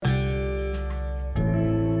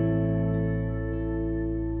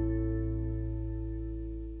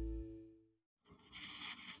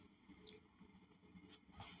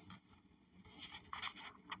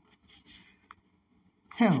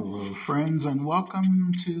Hello, friends, and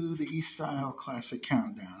welcome to the East Style Classic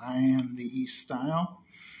Countdown. I am the East Style,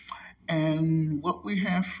 and what we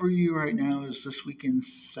have for you right now is This Week in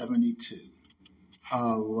 72. A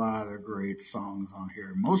lot of great songs on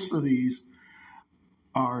here. Most of these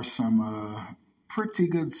are some pretty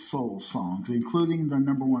good soul songs, including the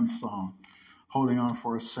number one song, Holding On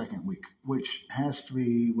for a Second Week, which has to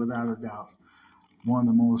be, without a doubt, one of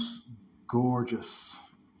the most gorgeous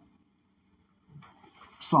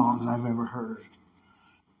songs I've ever heard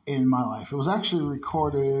in my life. It was actually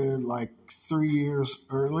recorded like 3 years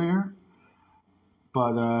earlier,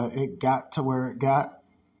 but it got to where it got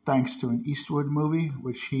thanks to an Eastwood movie,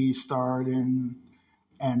 which he starred in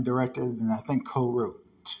and directed, and I think co-wrote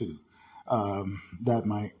too. That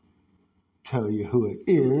might tell you who it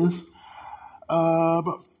is.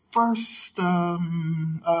 But first, we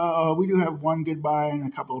do have one goodbye and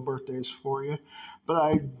a couple of birthdays for you. But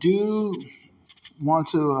I do want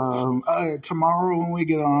to, tomorrow when we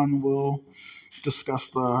get on, we'll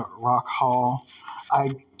discuss the Rock Hall.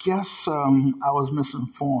 I guess I was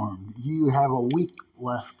misinformed. You have a week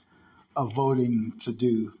left of voting to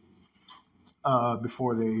do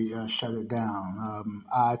before they shut it down.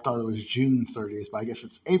 I thought it was June 30th, but I guess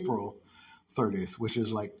it's April 30th, which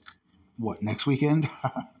is like, what, next weekend?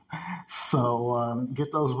 So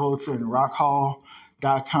get those votes in.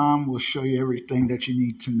 Rockhall.com will show you everything that you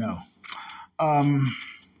need to know.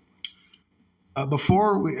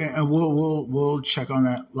 Before we, and we'll check on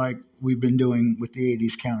that like we've been doing with the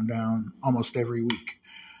 '80s countdown almost every week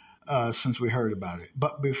since we heard about it.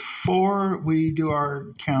 But before we do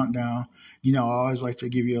our countdown, I always like to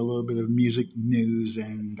give you a little bit of music news,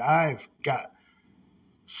 and I've got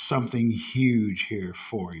something huge here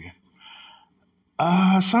for you.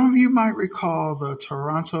 Some of you might recall the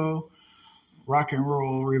Toronto Rock and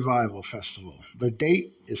Roll Revival Festival. The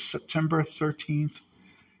date is September 13th,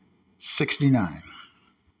 69.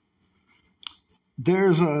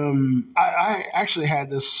 There's I actually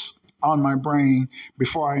had this on my brain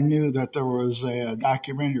before I knew that there was a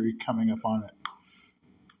documentary coming up on it.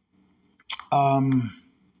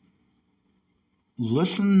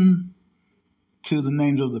 Listen to the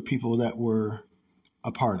names of the people that were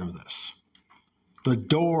a part of this. The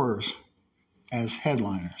Doors as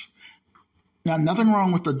headliners. Now, nothing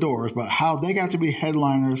wrong with the Doors, but how they got to be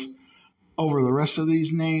headliners over the rest of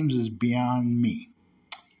these names is beyond me.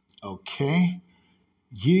 Okay?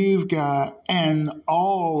 You've got, and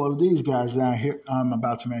all of these guys down here I'm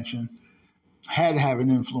about to mention had to have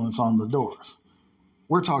an influence on the Doors.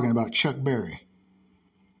 We're talking about Chuck Berry.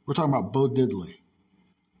 We're talking about Bo Diddley.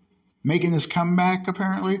 Making his comeback,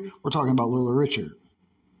 apparently, we're talking about Little Richard.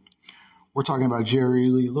 We're talking about Jerry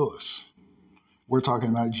Lee Lewis. We're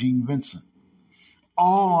talking about Gene Vincent.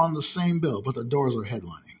 All on the same bill, but the Doors are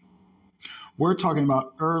headlining. We're talking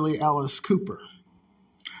about early Alice Cooper.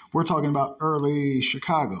 We're talking about early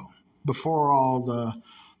Chicago, before all the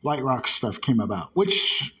light rock stuff came about,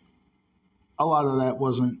 which a lot of that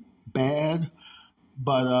wasn't bad,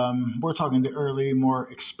 but we're talking the early, more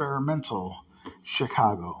experimental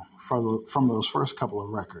Chicago from those first couple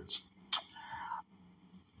of records.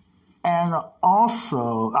 And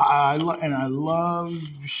also, I love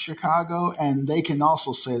Chicago, and they can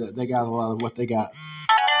also say that they got a lot of what they got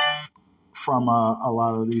from a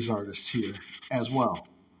lot of these artists here as well.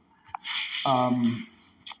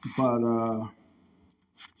 But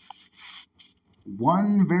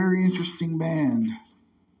one very interesting band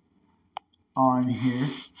on here,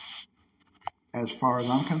 as far as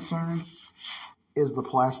I'm concerned, is the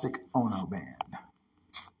Plastic Ono Band.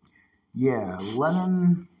 Yeah,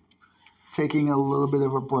 Lennon taking a little bit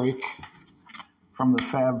of a break from the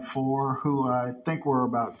Fab Four, who I think were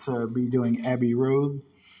about to be doing Abbey Road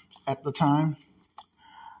at the time.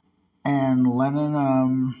 And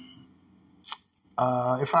Lennon,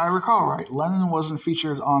 if I recall right, Lennon wasn't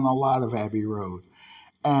featured on a lot of Abbey Road.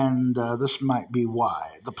 And this might be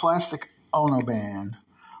why. The Plastic Ono Band,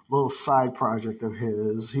 little side project of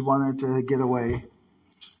his, he wanted to get away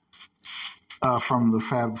from the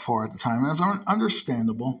Fab Four at the time. It's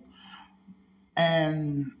understandable.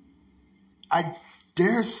 And I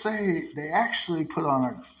dare say they actually put on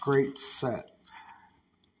a great set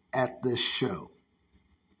at this show.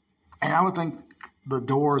 And I would think the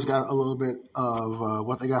Doors got a little bit of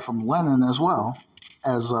what they got from Lennon as well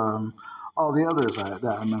as all the others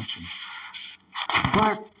that I mentioned.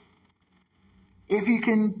 But if you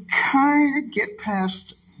can kind of get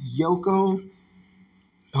past Yoko,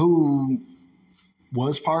 who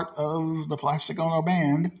was part of the Plastic Ono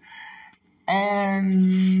Band,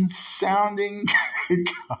 and sounding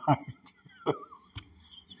kind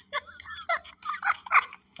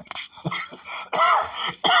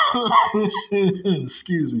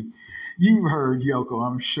Excuse me. You've heard Yoko,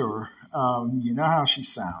 I'm sure. You know how she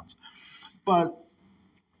sounds. But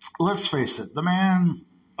let's face it, the man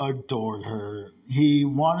adored her. He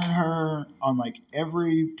wanted her on like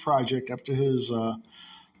every project up to his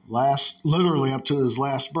literally up to his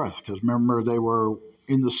last breath. Because remember, they were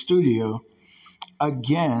in the studio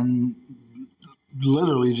again,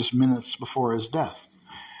 literally just minutes before his death.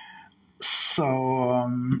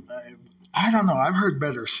 So I don't know. I've heard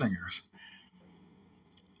better singers,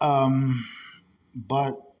 um,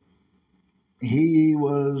 but he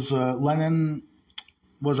was Lennon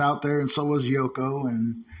was out there, and so was Yoko,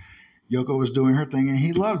 and Yoko was doing her thing, and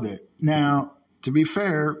he loved it. Now, to be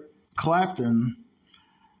fair, Clapton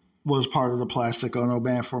was part of the Plastic Ono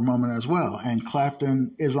band for a moment as well, and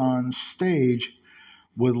Clapton is on stage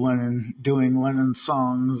with Lennon doing Lennon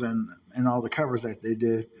songs and all the covers that they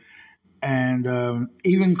did. And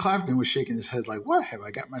even Clapton was shaking his head like, what have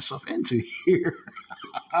I got myself into here?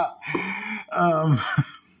 um,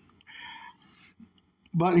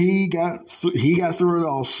 but he got through it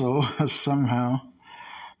also somehow.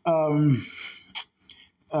 Um,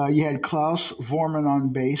 you had Klaus Vormann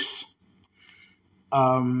on bass,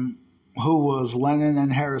 who was Lennon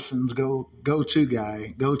and Harrison's go-to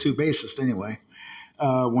guy, go-to bassist anyway,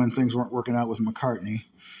 when things weren't working out with McCartney.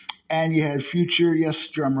 And you had future Yes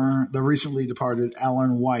drummer, the recently departed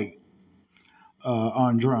Alan White,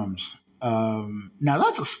 on drums. Now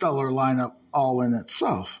that's a stellar lineup all in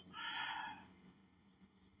itself.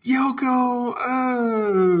 Yoko,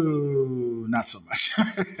 oh, not so much.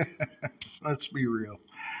 Let's be real.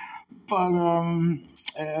 But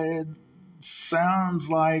it sounds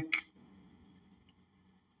like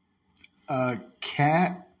a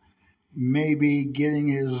cat maybe getting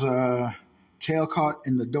his tail caught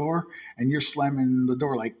in the door, and you're slamming the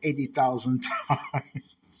door like 80,000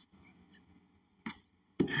 times.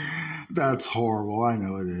 That's horrible. I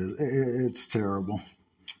know it is. It's terrible.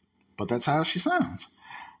 But that's how she sounds.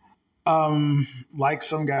 Like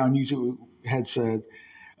some guy on YouTube had said,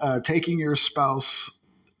 taking your spouse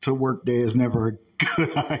to work day is never a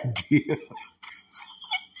good idea.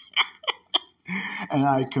 And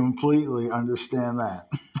I completely understand that.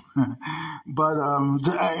 But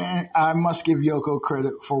I must give Yoko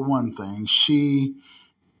credit for one thing. She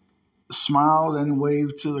smiled and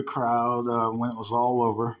waved to the crowd when it was all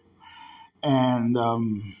over. And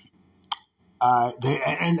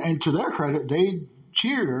and to their credit, they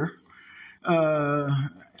cheered her.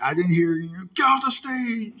 I didn't hear, get off the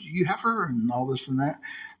stage, you heifer, and all this and that.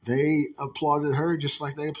 They applauded her just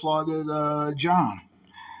like they applauded John.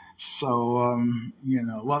 So,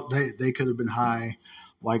 well, they could have been high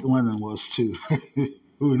like Lennon was too.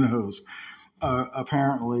 Who knows?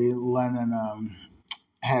 Apparently, Lennon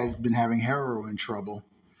had been having heroin trouble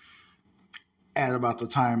at about the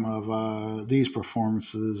time of these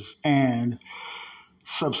performances, and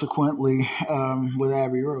subsequently with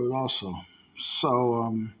Abbey Road also. So,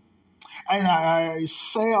 and I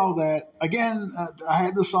say all that again. I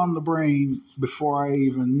had this on the brain before I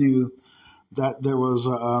even knew that there was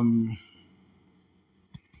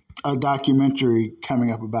a documentary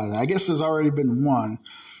coming up about it. I guess there's already been one,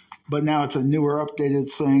 but now it's a newer,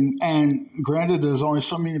 updated thing. And granted, there's only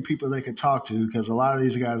so many people they could talk to because a lot of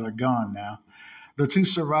these guys are gone now. The two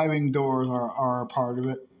surviving Doors are a part of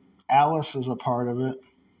it. Alice is a part of it.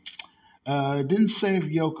 Didn't say if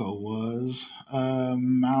Yoko was. I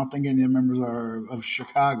don't think any of the members of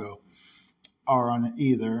Chicago are on it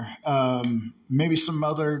either. Maybe some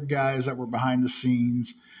other guys that were behind the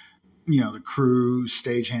scenes, the crew,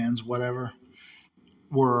 stagehands, whatever,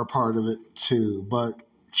 were a part of it too. But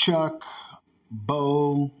Chuck,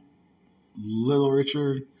 Bo, Little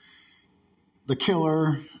Richard, The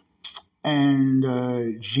Killer,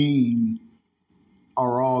 and Gene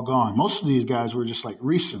are all gone. Most of these guys were just like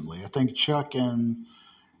recently. I think Chuck and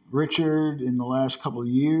Richard in the last couple of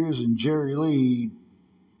years, and Jerry Lee,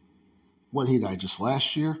 he died just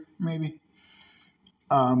last year, maybe,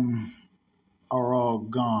 are all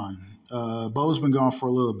gone. Bo's been gone for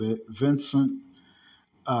a little bit. Vincent,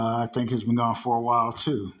 I think, has been gone for a while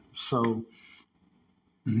too. So,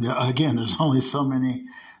 again, there's only so many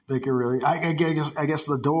they can really. I guess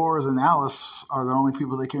the Doors and Alice are the only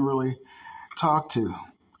people they can really talk to.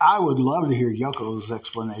 I would love to hear Yoko's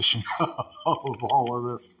explanation of all of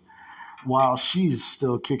this while she's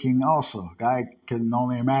still kicking also. I can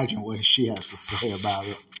only imagine what she has to say about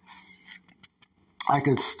it. I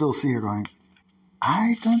could still see her going,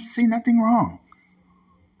 I don't see nothing wrong.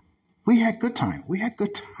 We had good time.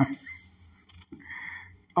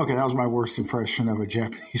 Okay, that was my worst impression of a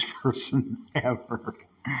Japanese person ever.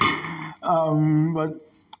 But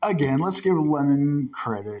again, let's give Lennon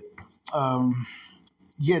credit. Um,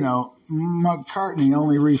 McCartney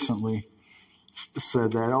only recently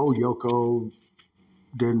said that, oh, Yoko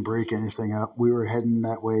didn't break anything up. We were heading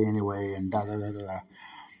that way anyway, and da da da da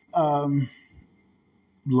da.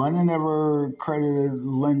 Lennon never credited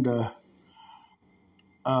Linda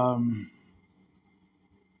um,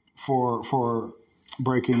 for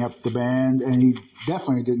breaking up the band, and he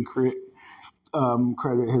definitely didn't credit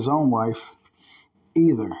his own wife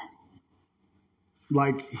either.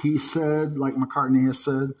 Like he said, like McCartney has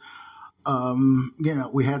said,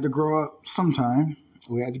 we had to grow up sometime.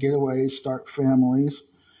 We had to get away, start families,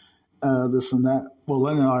 this and that. Well,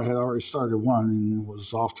 Lennon and I had already started one and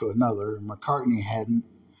was off to another. McCartney hadn't.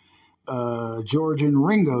 George and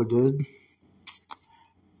Ringo did,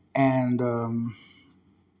 and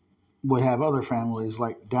would have other families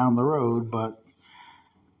like down the road. But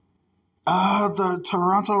the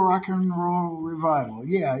Toronto Rock and Roll Revival,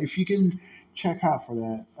 yeah, if you can check out for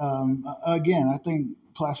that. Again, I think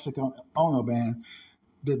Plastic Ono Band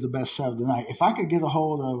did the best set of the night. If I could get a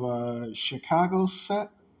hold of a Chicago set,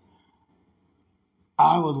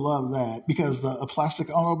 I would love that because the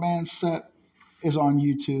Plastic Ono Band set is on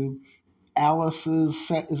YouTube. Alice's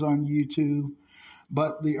set is on YouTube.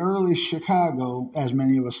 But the early Chicago, as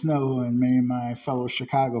many of us know, and many of my fellow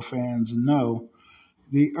Chicago fans know,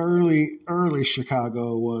 the early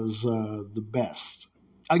Chicago was the best.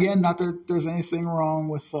 Again, not that there's anything wrong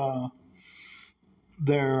with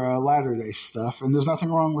their latter day stuff, and there's nothing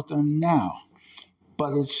wrong with them now.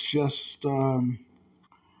 But it's just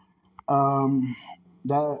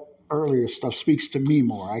that earlier stuff speaks to me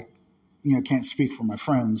more. I can't speak for my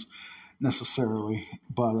friends necessarily,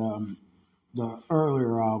 but the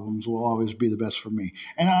earlier albums will always be the best for me.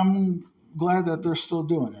 And I'm glad that they're still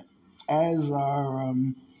doing it, as are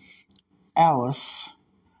Alice,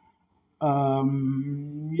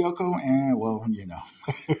 Yoko, and, well,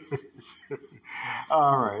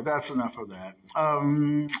 All right, that's enough of that.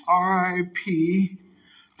 R.I.P.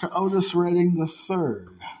 to Otis Redding III.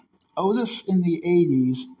 Otis in the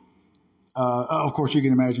 80s, of course, you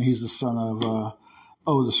can imagine he's the son of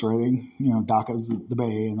Otis Redding, Doc of the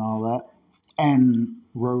Bay and all that, and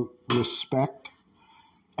wrote Respect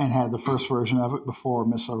and had the first version of it before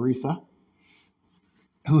Miss Aretha,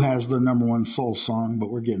 who has the number one soul song, but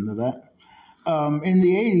we're getting to that. In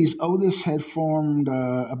the 80s, Otis had formed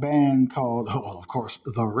a band called, of course,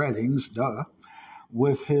 The Reddings, duh,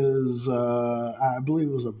 with his, I believe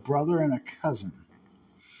it was a brother and a cousin.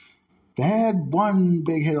 They had one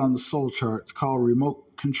big hit on the soul chart called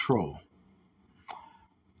Remote Control.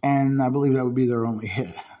 And I believe that would be their only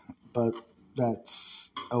hit, but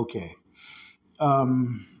that's okay.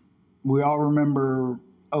 We all remember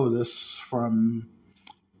Otis from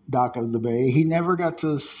Doc of the Bay. He never got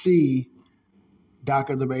to see Doc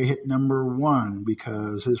of the Bay hit number one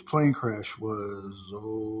because his plane crash was,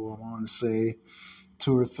 I want to say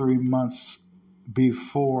 2 or 3 months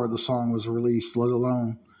before the song was released, let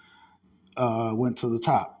alone went to the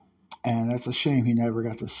top. And that's a shame he never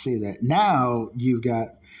got to see that. Now you've got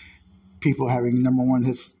people having number one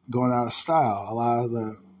hits going out of style. A lot of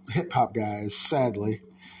the hip hop guys, sadly,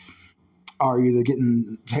 are either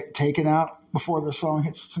getting taken out before their song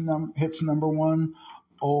hits number one,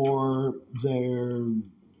 or they're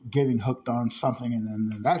getting hooked on something and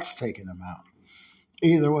then that's taking them out.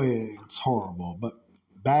 Either way, it's horrible. But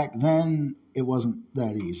back then, it wasn't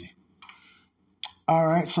that easy. All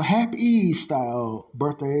right, so happy style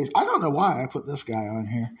birthdays. I don't know why I put this guy on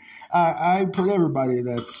here. I put everybody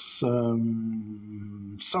that's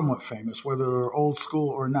somewhat famous, whether they're old school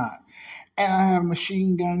or not. And I have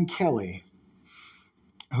Machine Gun Kelly,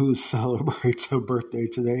 who celebrates a birthday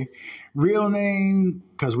today. Real name,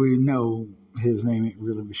 because we know his name ain't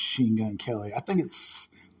really Machine Gun Kelly. I think it's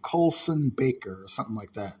Colson Baker or something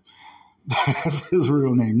like that. That's his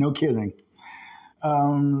real name. No kidding.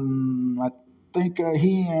 I think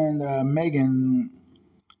he and Megan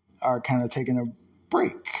are kind of taking a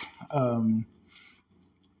break. Probably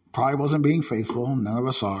wasn't being faithful. None of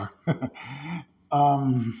us are.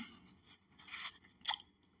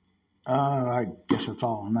 I guess that's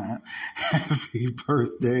all on that. Happy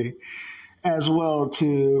birthday as well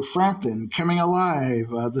to Frampton, coming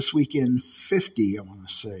alive this weekend, 50, I want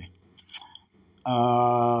to say.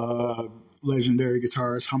 Legendary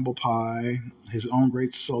guitarist Humble Pie, his own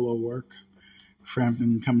great solo work.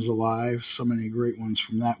 Frampton comes alive. So many great ones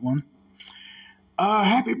from that one.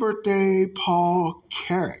 Happy birthday, Paul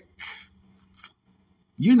Carrick.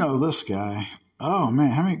 You know this guy. Oh,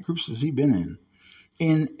 man, how many groups has he been in?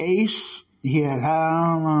 In Ace, he had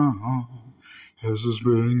How Long Has This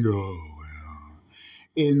Been Going?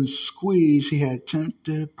 In Squeeze, he had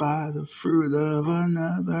Tempted by the Fruit of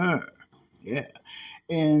Another. Yeah.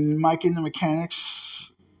 In Mike and the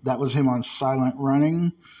Mechanics, that was him on Silent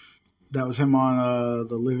Running. That was him on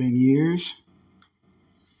The Living Years.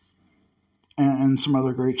 And some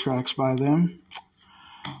other great tracks by them.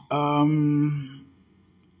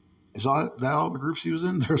 Is that all the groups he was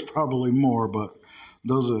in? There's probably more, but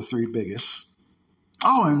those are the three biggest.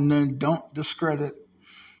 Oh, and then don't discredit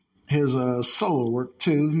his solo work,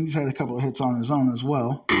 too. He's had a couple of hits on his own as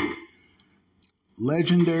well.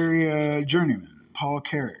 Legendary journeyman, Paul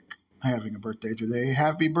Carrack, having a birthday today.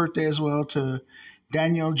 Happy birthday as well to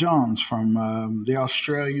Daniel Johns from the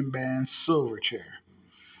Australian band Silverchair.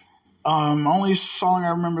 Only song I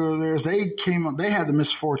remember of theirs, they had the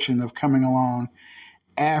misfortune of coming along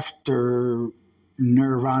after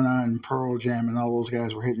Nirvana and Pearl Jam and all those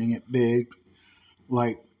guys were hitting it big,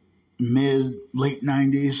 like late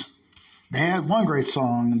 90s. They had one great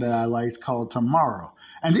song that I liked called Tomorrow.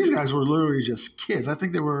 And these guys were literally just kids. I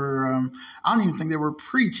think they were, I don't even think they were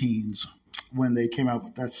preteens when they came out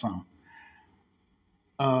with that song.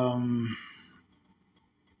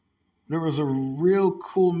 There was a real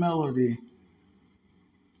cool melody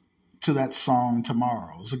to that song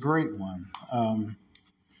Tomorrow. It was a great one.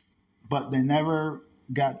 But they never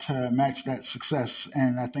got to match that success.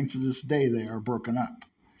 And I think to this day they are broken up.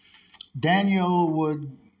 Daniel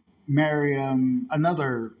would marry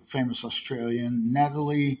another famous Australian,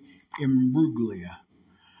 Natalie Imbruglia,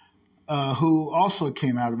 who also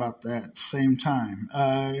came out about that same time.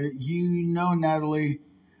 You know Natalie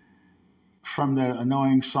from the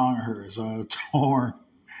annoying song of hers, Torn.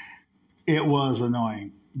 It was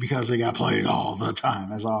annoying because it got played all the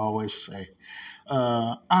time, as I always say.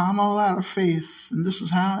 I'm all out of faith, and this is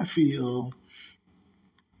how I feel.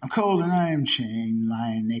 I'm cold and I am chained,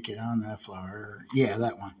 lying naked on that floor. Yeah,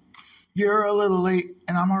 that one. You're a little late,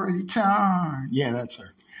 and I'm already torn. Yeah, that's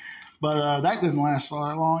her. But that didn't last that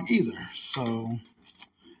long either. So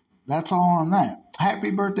that's all on that.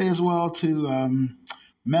 Happy birthday as well to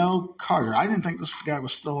Mel Carter. I didn't think this guy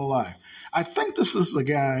was still alive. I think this is the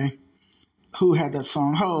guy who had that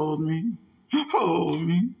song, Hold Me,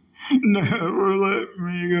 Never Let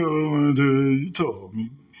Me Go Until You Told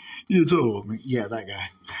Me. You told me. Yeah, that guy.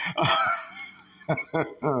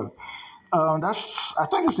 I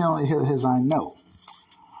think it's the only hit of his I know.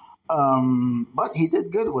 But he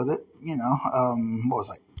did good with it, what was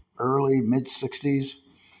it, early, mid-60s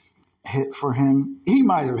hit for him. He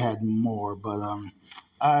might have had more, but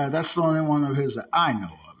that's the only one of his that I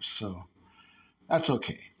know of, so that's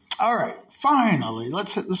okay. All right, finally,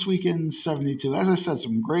 let's hit this weekend 72. As I said,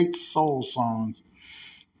 some great soul songs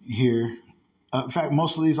here. In fact,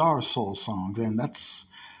 most of these are soul songs, and that's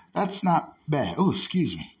not bad. Oh,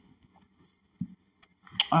 excuse me.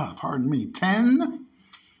 Pardon me. 10.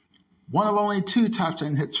 One of only 2 top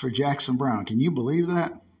 10 hits for Jackson Browne. Can you believe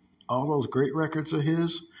that? All those great records of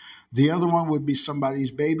his. The other one would be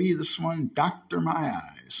Somebody's Baby. This one, Doctor My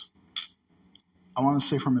Eyes. I want to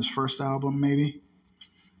say from his first album, maybe.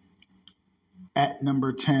 At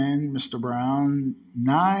number 10, Mr. Brown.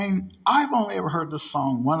 9, I've only ever heard this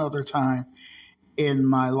song one other time in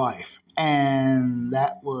my life. And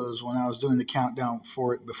that was when I was doing the countdown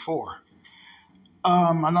for it before.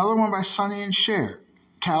 Another one by Sonny and Cher.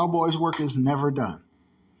 Cowboy's Work Is Never Done.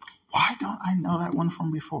 Why don't I know that one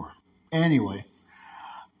from before? Anyway,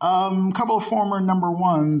 a couple of former number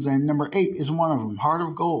ones, and number 8 is one of them. Heart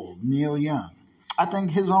of Gold, Neil Young. I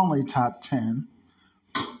think his only top 10.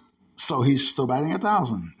 So he's still batting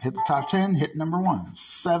 1,000. Hit the top 10, hit number 1.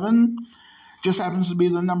 7 just happens to be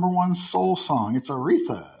the number 1 soul song. It's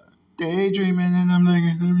Aretha. Daydreaming and I'm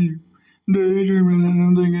thinking of you. Daydreaming and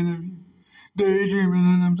I'm thinking of you. Daydreaming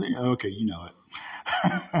and I'm thinking. Okay, you know it.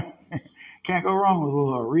 Can't go wrong with a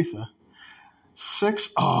little Aretha.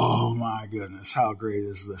 6. Oh my goodness, how great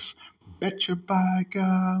is this? Betcha by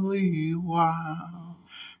golly, wow.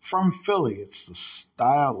 From Philly, it's the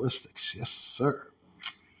Stylistics. Yes, sir.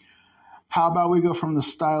 How about we go from the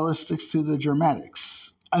Stylistics to the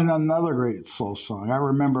Dramatics? And another great soul song. I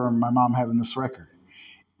remember my mom having this record.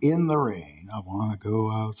 In the Rain, I want to go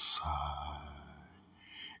outside.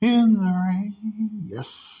 In the rain. Yes,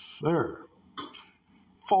 sir.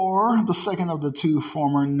 4, the second of the 2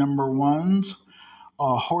 former number ones,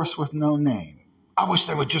 A Horse with No Name. I wish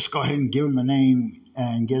they would just go ahead and give him a name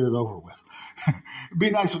and get it over with. It'd be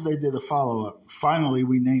nice if they did a follow-up. Finally,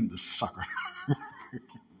 we named the sucker.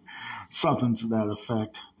 Something to that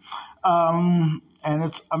effect. And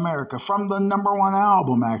it's America. From the number 1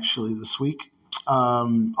 album, actually, this week.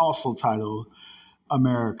 Also titled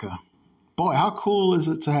America. Boy, how cool is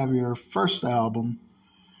it to have your first album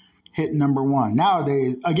hit number one.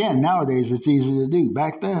 Nowadays it's easy to do.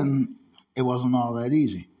 Back then, it wasn't all that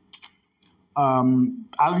easy. I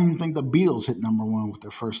don't even think the Beatles hit number one with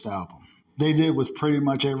their first album. They did with pretty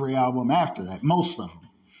much every album after that, most of them.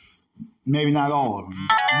 Maybe not all of them,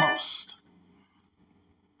 most.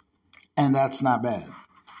 And that's not bad.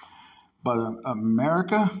 But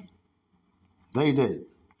America, they did.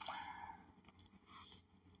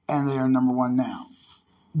 And they are number one now.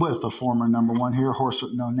 With the former number one here, Horse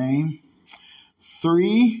with No Name.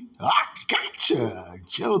 3, I gotcha,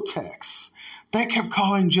 Joe Tex. They kept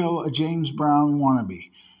calling Joe a James Brown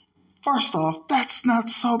wannabe. First off, that's not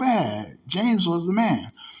so bad. James was the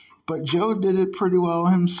man. But Joe did it pretty well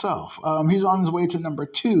himself. He's on his way to number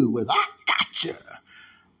 2 with I Gotcha.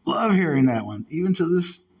 Love hearing that one, even to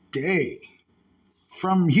this day.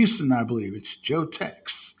 From Houston, I believe. It's Joe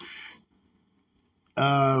Tex.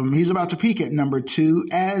 He's about to peak at number 2,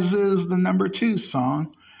 as is the number 2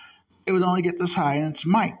 song. It would only get this high, and it's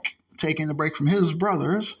Mike taking a break from his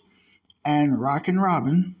brothers and Rockin'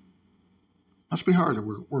 Robin. Must be hard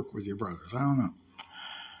to work with your brothers. I don't know.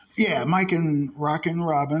 Yeah, Mike and Rockin'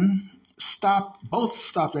 Robin both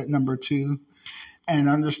stopped at number 2, and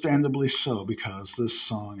understandably so, because this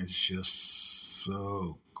song is just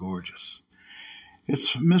so gorgeous.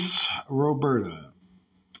 It's Miss Roberta,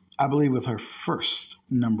 I believe, with her first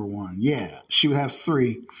number 1. Yeah, she would have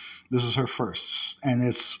 3. This is her first, and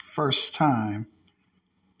it's First Time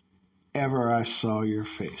Ever I Saw Your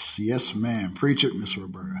Face. Yes, ma'am. Preach it, Miss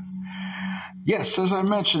Roberta. Yes, as I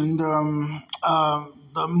mentioned,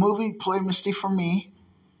 the movie Play Misty for Me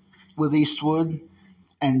with Eastwood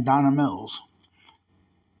and Donna Mills.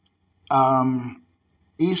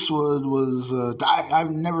 Eastwood was,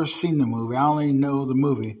 I've never seen the movie. I only know the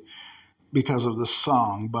movie because of the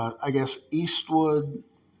song, but I guess Eastwood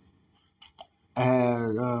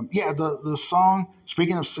had, the song,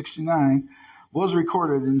 speaking of 69, was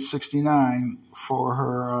recorded in 69 for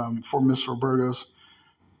her, for Miss Roberta's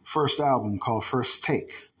first album called First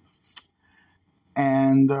Take.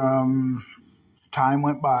 And time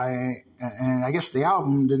went by, and I guess the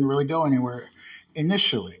album didn't really go anywhere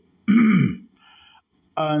initially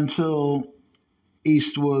until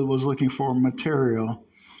Eastwood was looking for material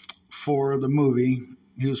for the movie.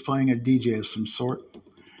 He was playing a DJ of some sort,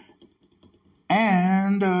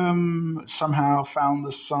 and somehow found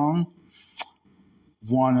this song,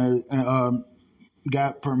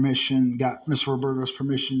 got Miss Roberta's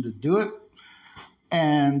permission to do it,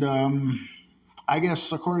 and I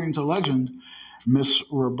guess according to legend, Miss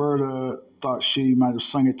Roberta thought she might have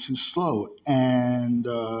sung it too slow and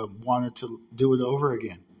wanted to do it over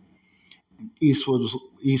again. Eastwood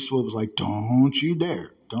was like, "Don't you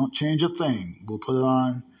dare! Don't change a thing. We'll put it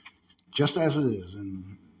on just as it is."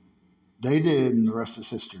 And they did, and the rest is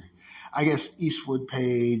history. I guess Eastwood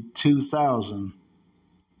paid $2,000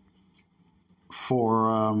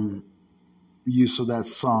 for use of that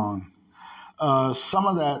song. Some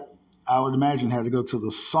of that, I would imagine, had to go to the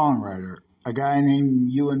songwriter, a guy named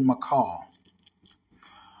Ewan McCall.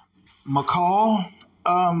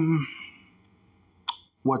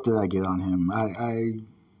 What did I get on him? I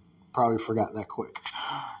probably forgot that quick.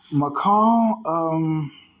 McCall,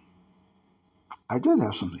 I did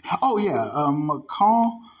have something. Oh, yeah.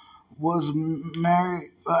 McCall was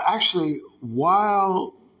married. Actually,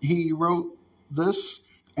 while he wrote this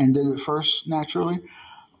and did it first, naturally,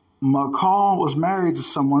 McCall was married to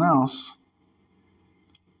someone else,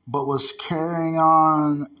 but was carrying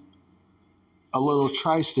on a little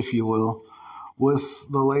tryst, if you will, with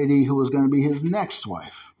the lady who was going to be his next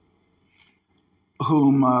wife,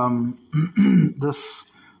 whom this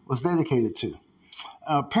was dedicated to.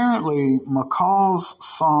 Apparently, McCall's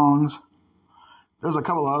songs, there's a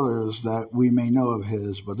couple others that we may know of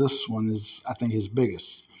his, but this one is, I think, his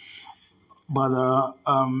biggest. But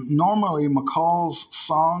normally, McCall's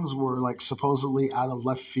songs were like supposedly out of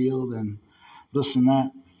left field and this and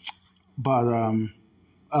that, but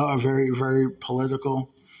very, very political,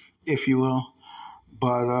 if you will.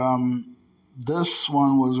 But this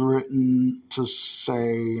one was written to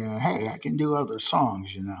say, hey, I can do other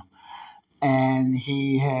songs, you know. And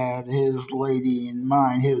he had his lady in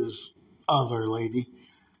mind, his other lady,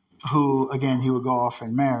 who, again, he would go off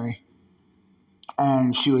and marry.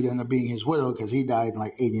 And she would end up being his widow because he died in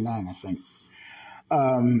like 89, I think.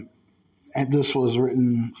 And this was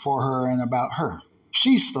written for her and about her.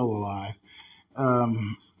 She's still alive,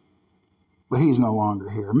 but he's no longer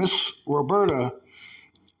here. Miss Roberta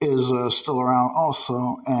is still around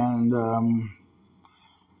also, and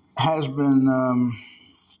has been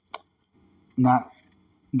not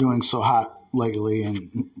doing so hot lately.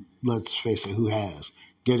 And let's face it, who has?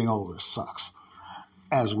 Getting older sucks.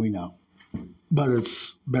 as we know. But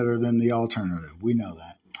it's better than the alternative. We know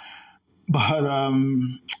that. But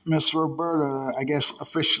Miss Roberta, I guess,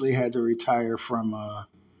 officially had to retire from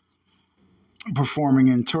performing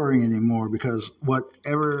and touring anymore because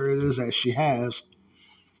whatever it is that she has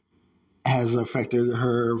affected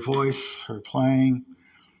her voice, her playing,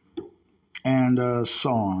 and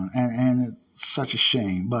so on. And it's such a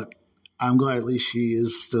shame. But I'm glad at least she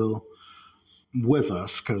is still with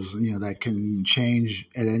us because, that can change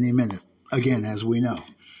at any minute. Again, as we know,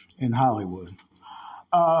 in Hollywood.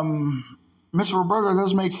 Miss Roberta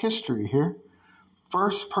does make history here.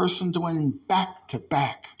 First person to win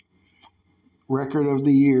back-to-back Record of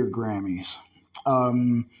the Year Grammys.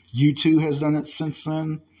 U2 has done it since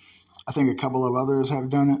then. I think a couple of others have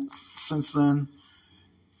done it since then.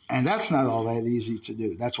 And that's not all that easy to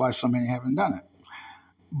do. That's why so many haven't done it.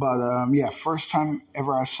 But first time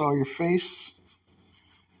ever I saw your face.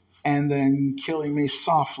 And then Killing Me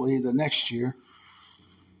Softly the next year.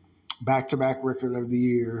 Back-to-back Record of the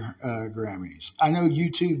Year Grammys. I know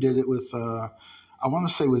U2 did it with, I want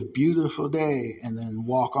to say with Beautiful Day and then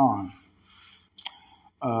Walk On.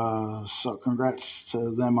 So congrats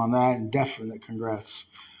to them on that, and definite congrats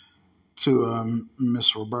to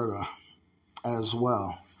Miss Roberta as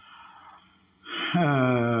well.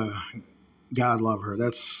 God love her.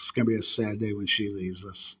 That's going to be a sad day when she leaves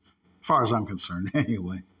us, as far as I'm concerned,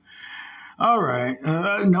 anyway. All right.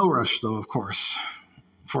 No rush, though, of course,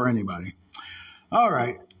 for anybody. All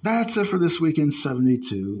right. That's it for this week in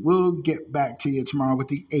 72. We'll get back to you tomorrow with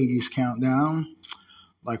the 80s countdown,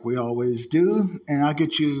 like we always do. And I'll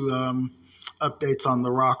get you updates on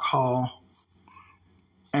the Rock Hall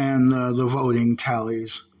and the voting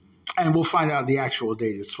tallies. And we'll find out the actual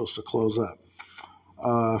date it's supposed to close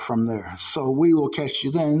up from there. So we will catch you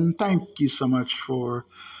then. Thank you so much for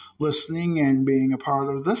listening and being a part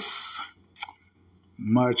of this.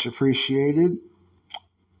 Much appreciated.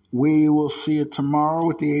 We will see you tomorrow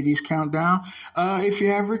with the 80s countdown. If you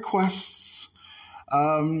have requests,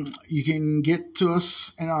 you can get to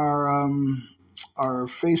us in our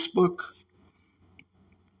Facebook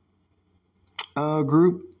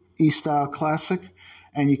group, E-Style Classic,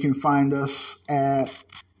 and you can find us at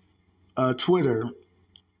Twitter,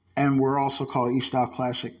 and we're also called E-Style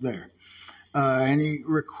Classic there. Any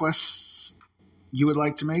requests you would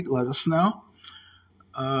like to make, let us know.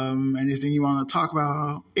 Anything you want to talk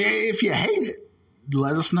about. If you hate it,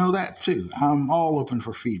 let us know that too. I'm all open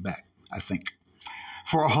for feedback, I think.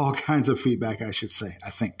 For all kinds of feedback, I should say, I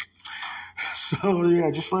think. So,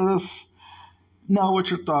 just let us know what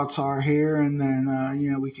your thoughts are here, and then,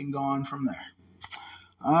 we can go on from there.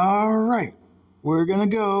 All right. We're going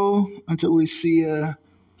to go until we see you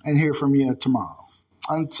and hear from you tomorrow.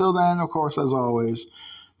 Until then, of course, as always,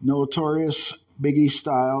 Notorious Biggie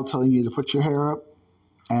Style telling you to put your hair up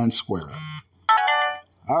and square up.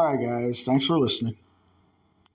 All right, guys. Thanks for listening.